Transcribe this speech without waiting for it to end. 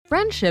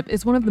Friendship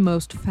is one of the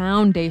most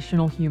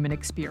foundational human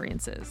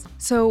experiences.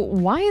 So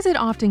why is it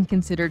often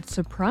considered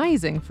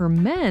surprising for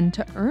men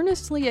to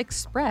earnestly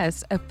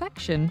express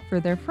affection for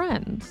their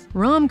friends?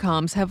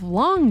 Rom-coms have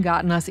long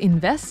gotten us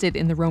invested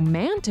in the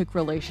romantic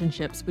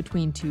relationships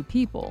between two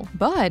people.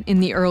 But in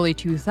the early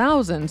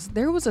 2000s,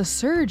 there was a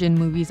surge in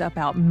movies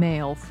about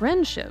male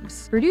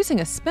friendships, producing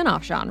a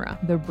spin-off genre,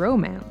 the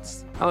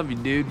Bromance. I love you,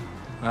 dude.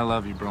 I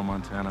love you, Bro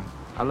Montana.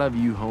 I love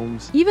you,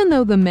 Holmes. Even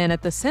though the men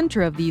at the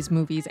center of these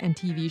movies and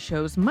TV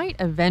shows might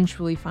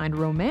eventually find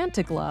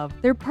romantic love,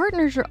 their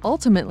partners are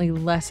ultimately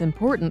less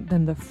important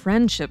than the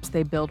friendships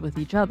they build with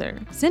each other,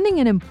 sending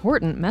an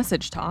important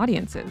message to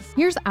audiences.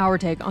 Here's our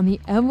take on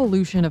the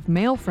evolution of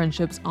male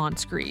friendships on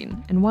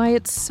screen, and why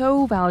it's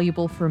so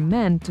valuable for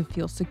men to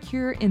feel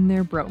secure in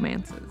their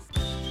bromances.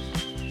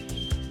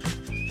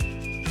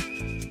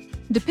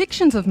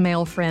 Depictions of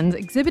male friends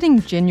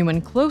exhibiting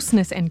genuine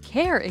closeness and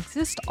care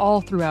exist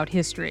all throughout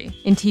history.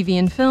 In TV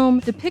and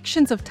film,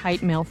 depictions of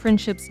tight male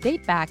friendships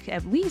date back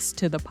at least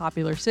to the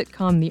popular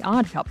sitcom The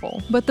Odd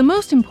Couple. But the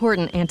most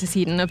important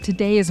antecedent of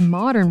today's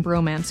modern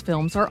bromance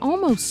films are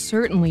almost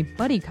certainly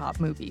buddy cop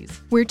movies,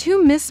 where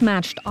two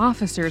mismatched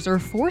officers are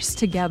forced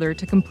together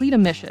to complete a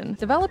mission,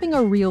 developing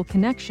a real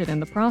connection in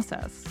the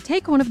process.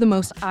 Take one of the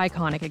most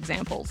iconic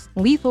examples,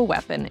 Lethal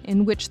Weapon,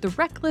 in which the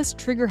reckless,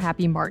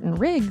 trigger-happy Martin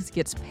Riggs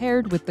gets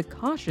paired with the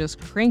cautious,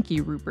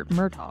 cranky Rupert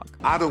Murdoch.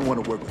 I don't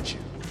want to work with you.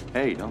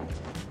 Hey, don't.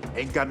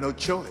 Ain't got no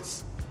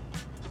choice.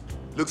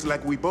 Looks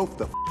like we both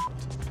the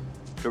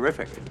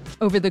Terrific.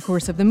 Over the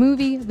course of the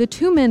movie, the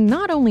two men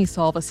not only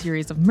solve a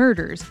series of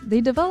murders,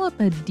 they develop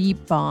a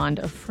deep bond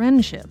of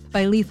friendship.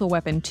 By Lethal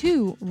Weapon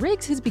 2,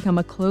 Riggs has become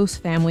a close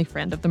family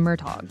friend of the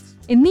Murtaughs.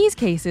 In these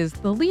cases,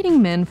 the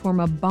leading men form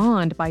a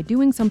bond by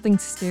doing something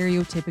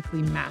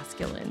stereotypically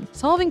masculine,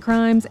 solving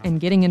crimes and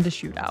getting into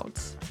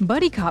shootouts.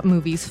 Buddy cop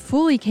movies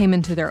fully came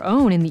into their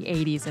own in the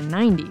 80s and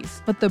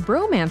 90s, but the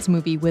bromance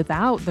movie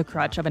without the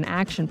crutch of an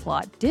action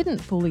plot didn't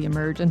fully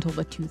emerge until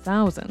the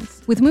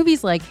 2000s, with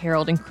movies like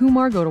Harold and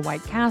Kumar Go to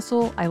White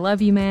Castle, I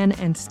Love You Man,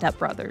 and Step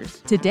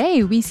Brothers.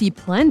 Today, we see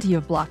plenty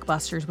of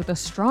blockbusters with a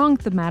strong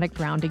thematic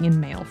grounding in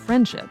male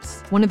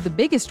friendships. One of the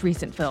biggest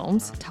recent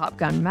films, Top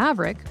Gun: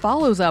 Maverick,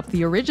 follows up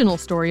the original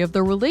story of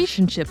the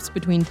relationships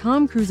between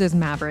Tom Cruise's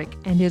Maverick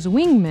and his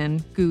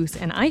wingmen, Goose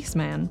and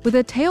Iceman, with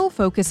a tale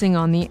focusing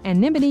on the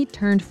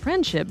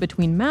enmity-turned-friendship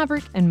between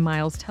Maverick and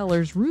Miles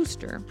Teller's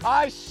Rooster.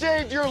 I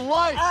saved your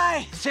life!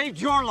 I saved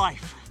your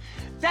life.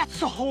 That's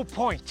the whole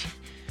point.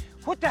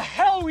 What the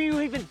hell were you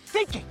even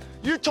thinking?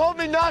 You told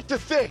me not to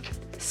think!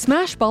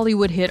 Smash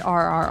Bollywood hit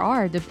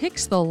RRR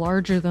depicts the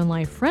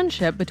larger-than-life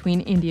friendship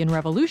between Indian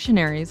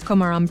revolutionaries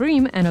Komaram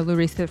Bhim and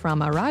Alluri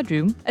Sithrama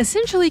Raju,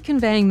 essentially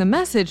conveying the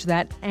message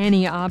that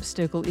any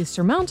obstacle is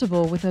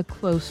surmountable with a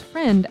close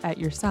friend at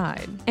your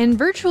side. And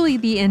virtually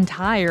the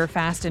entire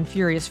Fast and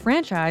Furious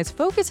franchise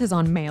focuses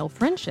on male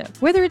friendship,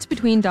 whether it's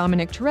between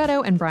Dominic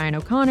Toretto and Brian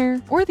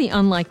O'Connor, or the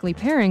unlikely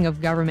pairing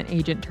of government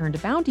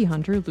agent-turned-bounty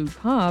hunter Luke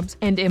Hobbs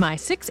and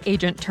MI6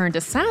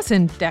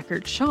 agent-turned-assassin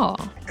Deckard Shaw.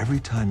 Every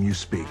time you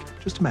speak,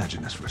 just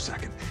imagine this for a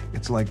second.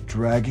 It's like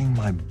dragging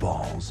my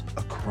balls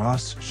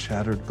across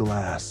shattered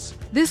glass.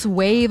 This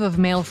wave of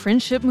male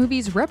friendship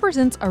movies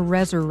represents a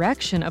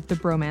resurrection of the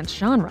bromance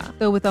genre,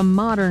 though with a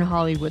modern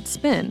Hollywood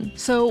spin.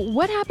 So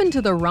what happened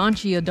to the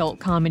raunchy adult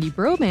comedy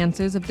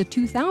bromances of the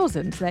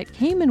 2000s that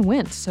came and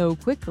went so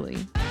quickly?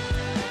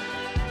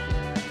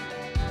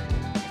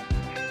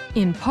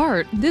 In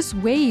part, this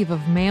wave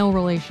of male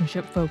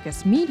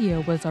relationship-focused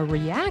media was a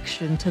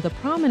reaction to the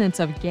prominence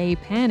of gay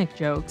panic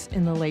jokes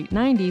in the late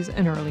 90s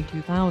and early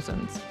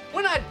 2000s.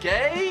 We're not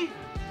gay!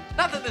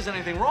 Not that there's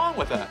anything wrong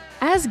with that.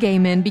 As gay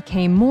men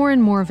became more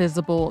and more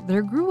visible,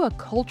 there grew a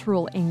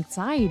cultural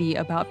anxiety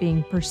about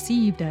being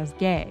perceived as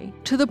gay,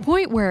 to the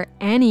point where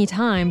any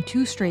time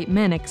two straight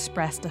men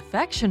expressed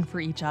affection for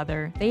each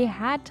other, they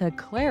had to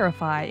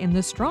clarify in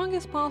the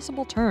strongest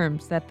possible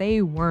terms that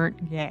they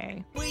weren't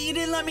gay. Well, you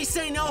didn't let me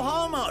say no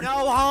homo.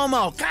 No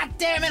homo. God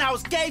damn it, I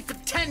was gay for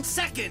 10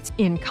 seconds.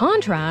 In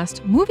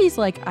contrast, movies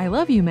like I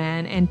Love You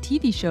Man and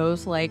TV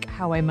shows like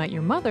How I Met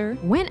Your Mother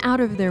went out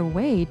of their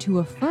way to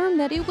affirm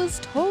that it was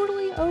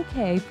totally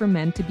okay for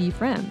men to be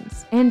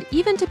friends, and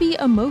even to be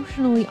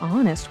emotionally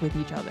honest with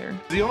each other.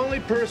 The only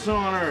person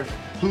on earth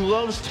who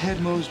loves Ted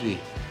Mosby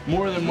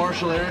more than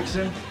Marshall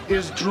Erickson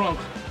is drunk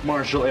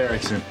Marshall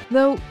Erickson.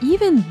 Though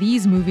even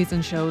these movies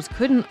and shows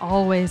couldn't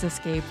always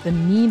escape the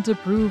need to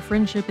prove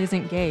friendship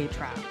isn't gay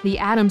trap. The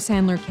Adam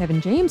Sandler-Kevin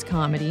James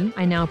comedy,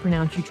 I Now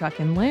Pronounce You Chuck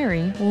and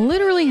Larry,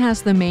 literally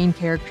has the main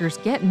characters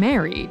get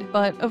married,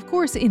 but of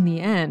course in the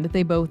end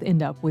they both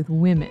end up with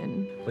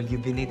women. Will you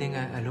be needing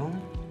a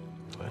room?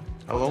 What?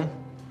 Alone?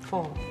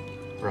 For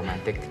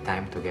romantic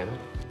time together?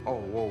 Oh,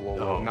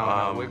 whoa.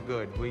 No, we're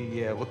good.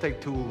 We'll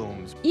take 2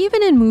 rooms.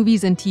 Even in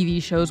movies and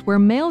TV shows where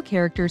male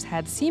characters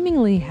had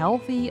seemingly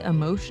healthy,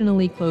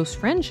 emotionally close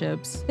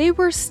friendships, they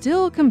were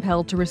still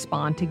compelled to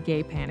respond to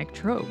gay panic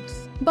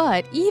tropes.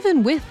 But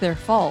even with their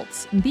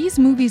faults, these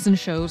movies and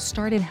shows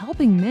started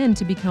helping men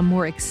to become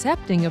more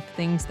accepting of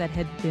things that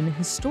had been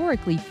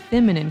historically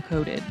feminine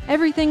coded.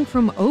 Everything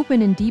from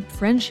open and deep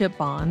friendship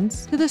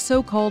bonds to the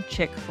so-called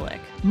chick flick.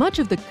 Much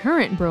of the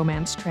current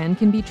bromance trend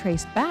can be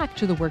traced back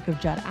to the work of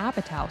Judd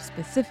Apatow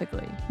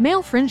specifically.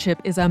 Male friendship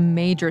is a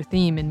major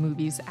theme in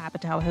movies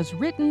Apatow has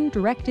written,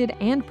 directed,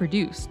 and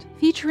produced,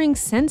 featuring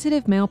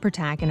sensitive male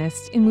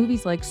protagonists in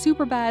movies like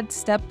Superbad,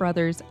 Step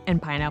Brothers,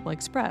 and Pineapple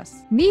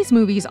Express. These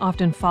movies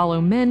often follow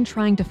men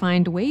trying to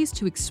find ways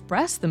to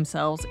express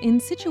themselves in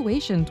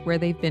situations where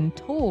they've been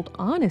told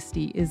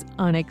honesty is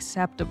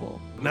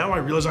unacceptable. Now I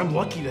realize I'm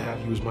lucky to have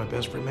you as my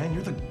best friend, man.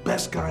 You're the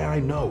best guy I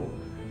know.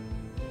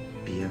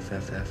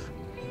 BFFF.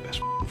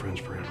 Best friends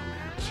forever, man.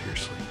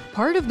 Seriously.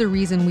 Part of the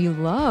reason we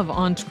love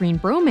on-screen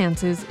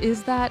bromances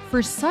is that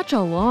for such a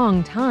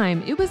long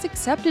time, it was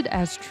accepted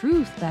as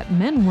truth that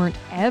men weren't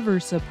ever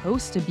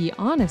supposed to be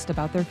honest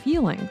about their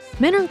feelings.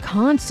 Men are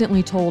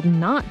constantly told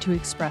not to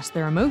express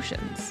their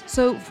emotions,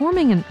 so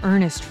forming an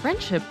earnest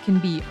friendship can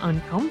be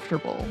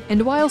uncomfortable.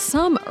 And while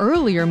some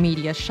earlier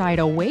media shied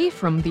away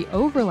from the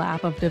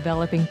overlap of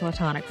developing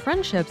platonic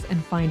friendships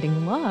and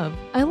finding love,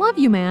 I Love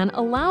You Man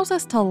allows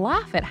us to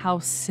laugh at how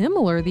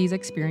similar these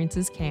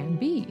experiences can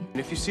be.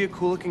 If you see a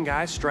cool-looking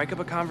guy, strike up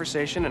a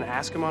conversation and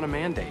ask him on a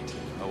man date.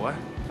 A what?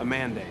 A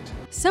man date.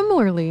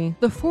 Similarly,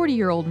 the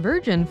 40-year-old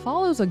virgin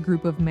follows a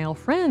group of male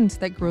friends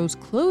that grows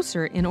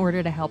closer in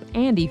order to help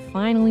Andy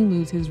finally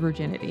lose his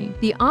virginity.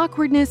 The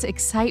awkwardness,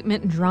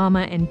 excitement,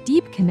 drama, and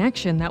deep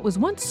connection that was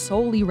once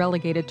solely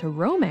relegated to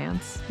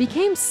romance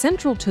became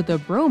central to the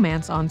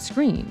bromance on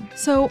screen.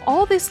 So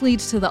all this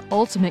leads to the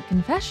ultimate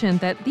confession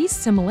that these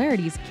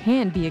similarities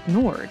can't be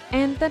ignored,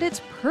 and that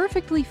it's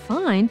perfectly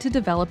fine to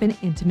develop an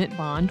intimate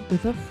bond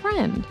with a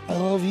friend. I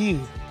love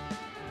you.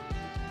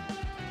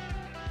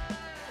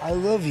 I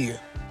love you.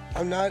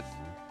 I'm not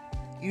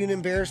even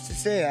embarrassed to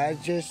say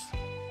it.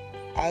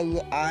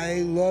 I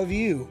love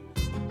you.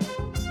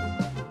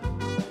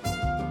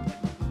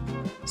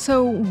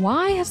 So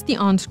why has the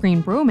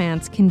on-screen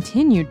bromance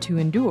continued to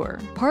endure?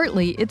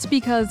 Partly, it's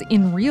because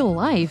in real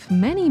life,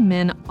 many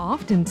men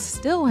often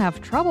still have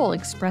trouble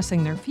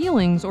expressing their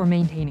feelings or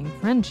maintaining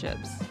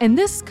friendships. And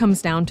this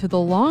comes down to the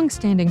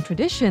long-standing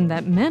tradition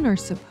that men are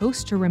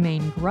supposed to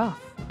remain gruff,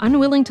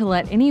 unwilling to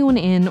let anyone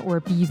in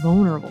or be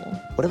vulnerable.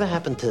 Whatever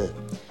happened to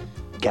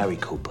Gary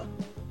Cooper?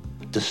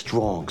 The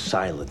strong,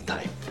 silent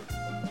type.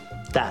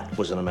 That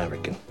was an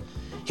American.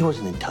 He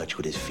wasn't in touch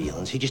with his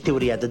feelings. He just did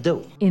what he had to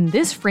do. In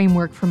this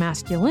framework for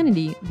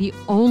masculinity, the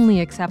only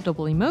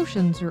acceptable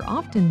emotions are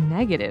often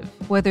negative,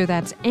 whether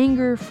that's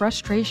anger,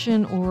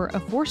 frustration, or a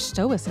forced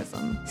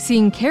stoicism.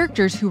 Seeing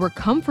characters who are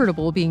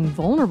comfortable being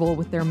vulnerable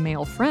with their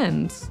male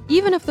friends,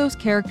 even if those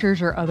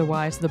characters are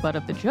otherwise the butt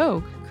of the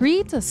joke,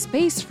 creates a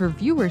space for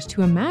viewers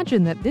to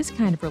imagine that this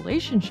kind of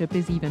relationship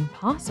is even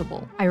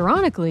possible.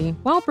 Ironically,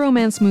 while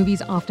bromance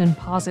movies often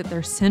posit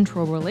their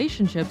central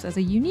relationships as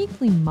a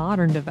uniquely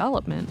modern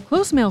development,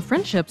 close male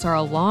friendships are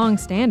a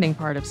long-standing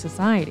part of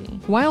society.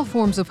 While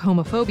forms of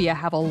homophobia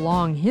have a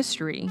long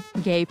history,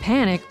 gay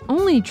panic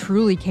only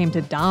truly came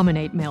to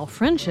dominate male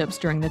friendships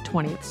during the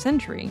 20th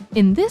century.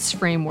 In this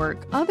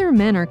framework, other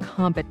men are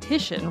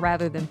competition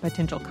rather than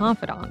potential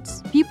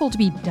confidants, people to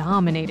be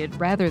dominated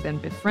rather than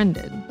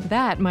befriended.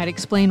 That might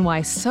explain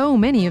why so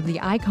many of the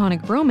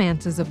iconic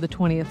bromances of the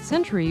 20th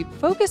century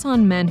focus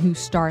on men who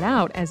start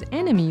out as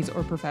enemies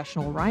or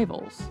professional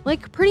rivals,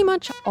 like pretty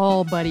much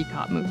all buddy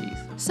cop movies.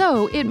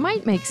 So it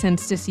might make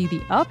sense to see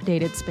the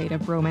updated spate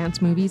of bromance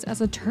movies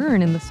as a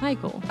turn in the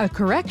cycle, a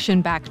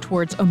correction back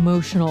towards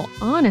emotional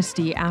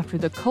honesty after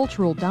the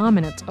cultural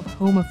dominance of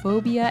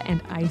homophobia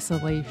and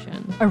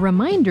isolation. A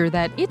reminder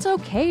that it's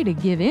okay to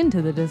give in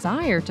to the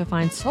desire to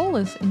find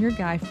solace in your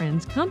guy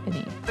friend's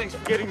company. Thanks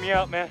for getting me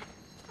out, man.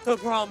 No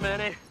problem,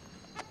 man.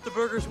 The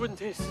burgers wouldn't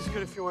taste as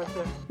good if you weren't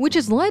there. Which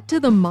has led to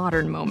the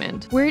modern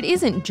moment, where it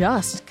isn't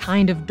just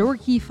kind of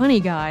dorky, funny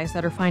guys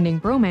that are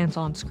finding bromance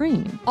on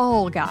screen.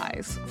 All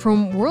guys,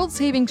 from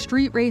world-saving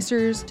street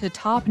racers to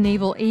top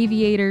naval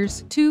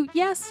aviators to,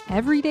 yes,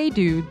 everyday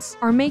dudes,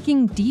 are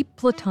making deep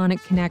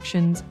platonic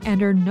connections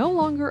and are no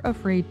longer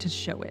afraid to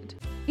show it.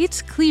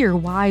 It's clear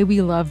why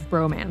we love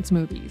bromance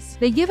movies.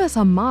 They give us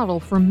a model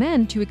for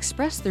men to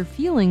express their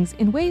feelings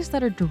in ways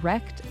that are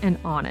direct and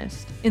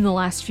honest. In the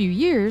last few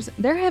years,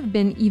 there have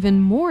been even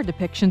more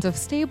depictions of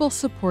stable,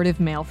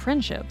 supportive male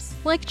friendships,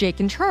 like Jake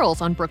and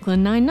Charles on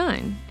Brooklyn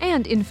Nine-Nine.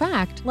 And in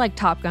fact, like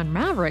Top Gun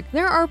Maverick,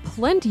 there are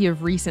plenty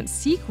of recent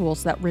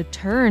sequels that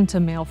return to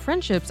male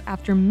friendships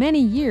after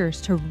many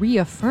years to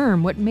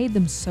reaffirm what made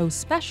them so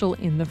special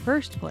in the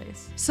first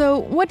place. So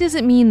what does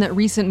it mean that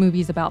recent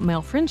movies about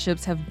male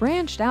friendships have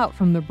branched branched out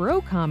from the bro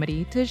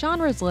comedy to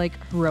genres like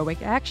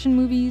heroic action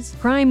movies,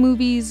 crime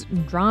movies,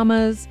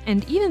 dramas,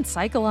 and even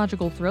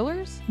psychological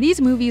thrillers,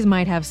 these movies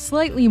might have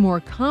slightly more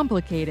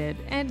complicated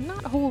and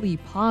not wholly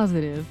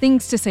positive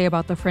things to say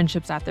about the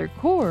friendships at their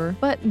core,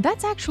 but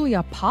that's actually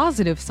a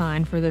positive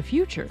sign for the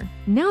future.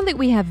 Now that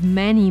we have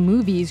many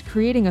movies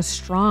creating a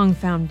strong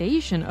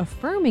foundation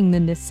affirming the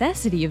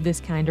necessity of this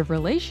kind of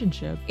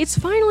relationship, it's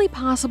finally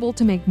possible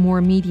to make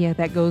more media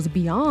that goes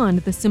beyond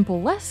the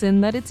simple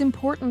lesson that it's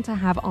important to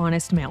have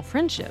honest male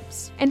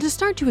friendships, and to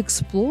start to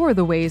explore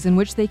the ways in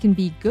which they can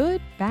be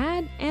good,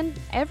 bad, and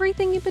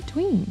everything in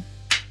between.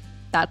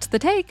 That's the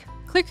take.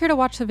 Click here to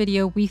watch the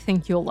video we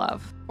think you'll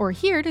love, or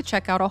here to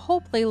check out a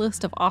whole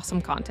playlist of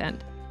awesome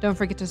content. Don't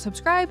forget to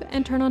subscribe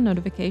and turn on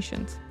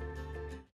notifications.